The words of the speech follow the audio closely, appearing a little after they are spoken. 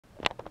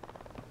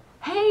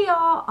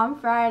y'all, I'm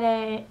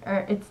Friday,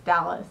 or it's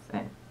Dallas,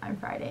 and I'm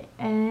Friday.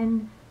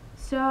 And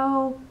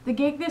so the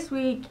gig this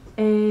week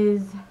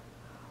is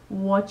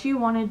what you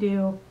want to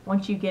do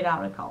once you get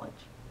out of college.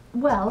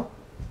 Well,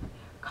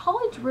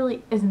 college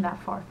really isn't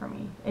that far for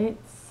me.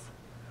 It's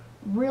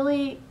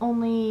really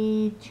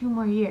only 2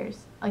 more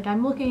years. Like,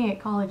 I'm looking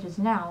at colleges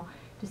now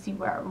to see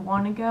where I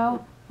want to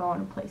go, if I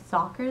want to play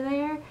soccer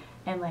there,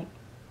 and like,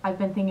 I've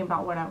been thinking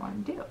about what I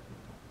want to do.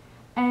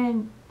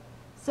 And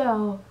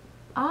so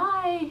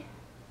I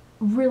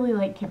really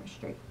like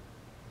chemistry.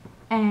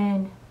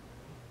 And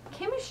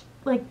chemistry,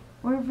 like,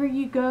 whenever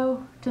you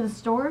go to the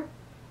store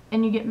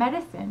and you get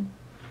medicine,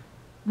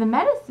 the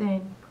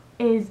medicine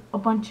is a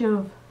bunch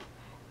of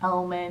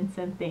elements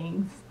and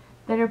things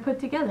that are put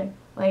together.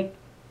 Like,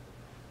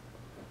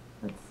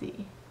 let's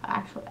see,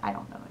 actually I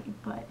don't know any,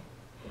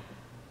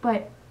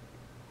 but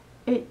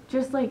it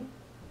just like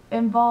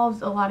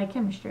involves a lot of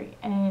chemistry,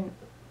 and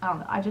I don't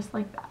know, I just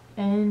like that.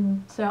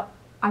 And so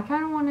I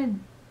kind of want to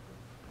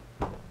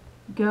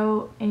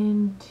go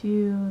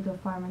into the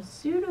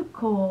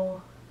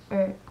pharmaceutical,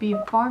 or be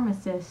a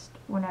pharmacist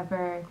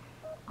whenever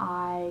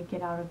I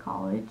get out of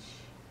college.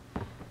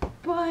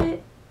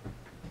 But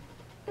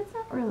it's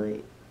not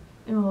really,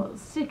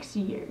 6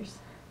 years.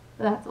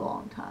 That's a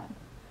long time.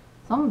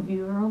 Some of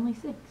you are only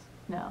 6.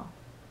 No,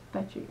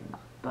 bet you you're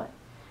not.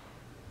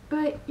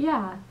 But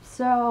yeah,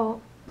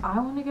 so I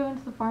want to go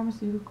into the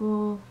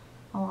pharmaceutical.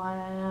 I want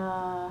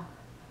to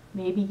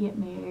maybe get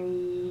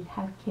married,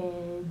 have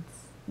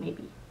kids,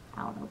 maybe.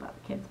 I don't know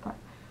about the kids part.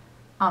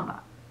 I'm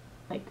not,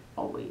 like,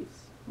 always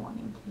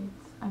wanting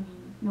kids. I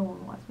mean, no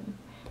one wants me.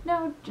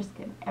 No, just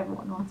kidding.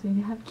 Everyone wants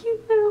me to have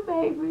cute little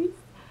babies.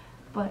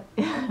 But,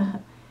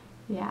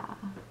 yeah.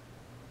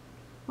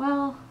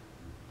 Well,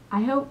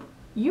 I hope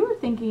you are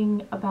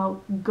thinking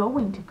about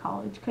going to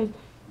college, because,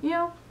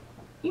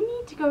 you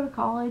need to go to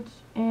college,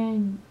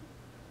 and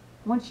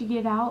once you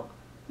get out,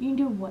 you can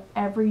do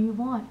whatever you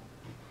want,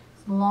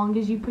 as long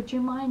as you put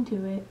your mind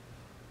to it.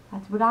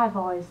 That's what I've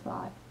always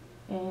thought,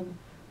 and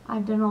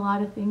I've done a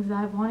lot of things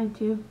that I've wanted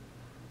to,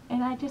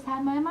 and I just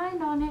had my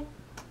mind on it.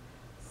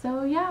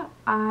 So yeah,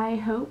 I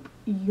hope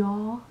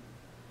y'all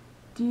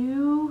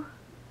do,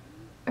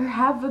 or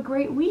have a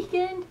great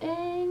weekend,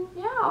 and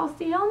yeah, I'll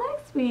see y'all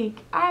next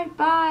week. Alright,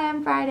 bye.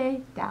 I'm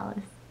Friday,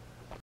 Dallas.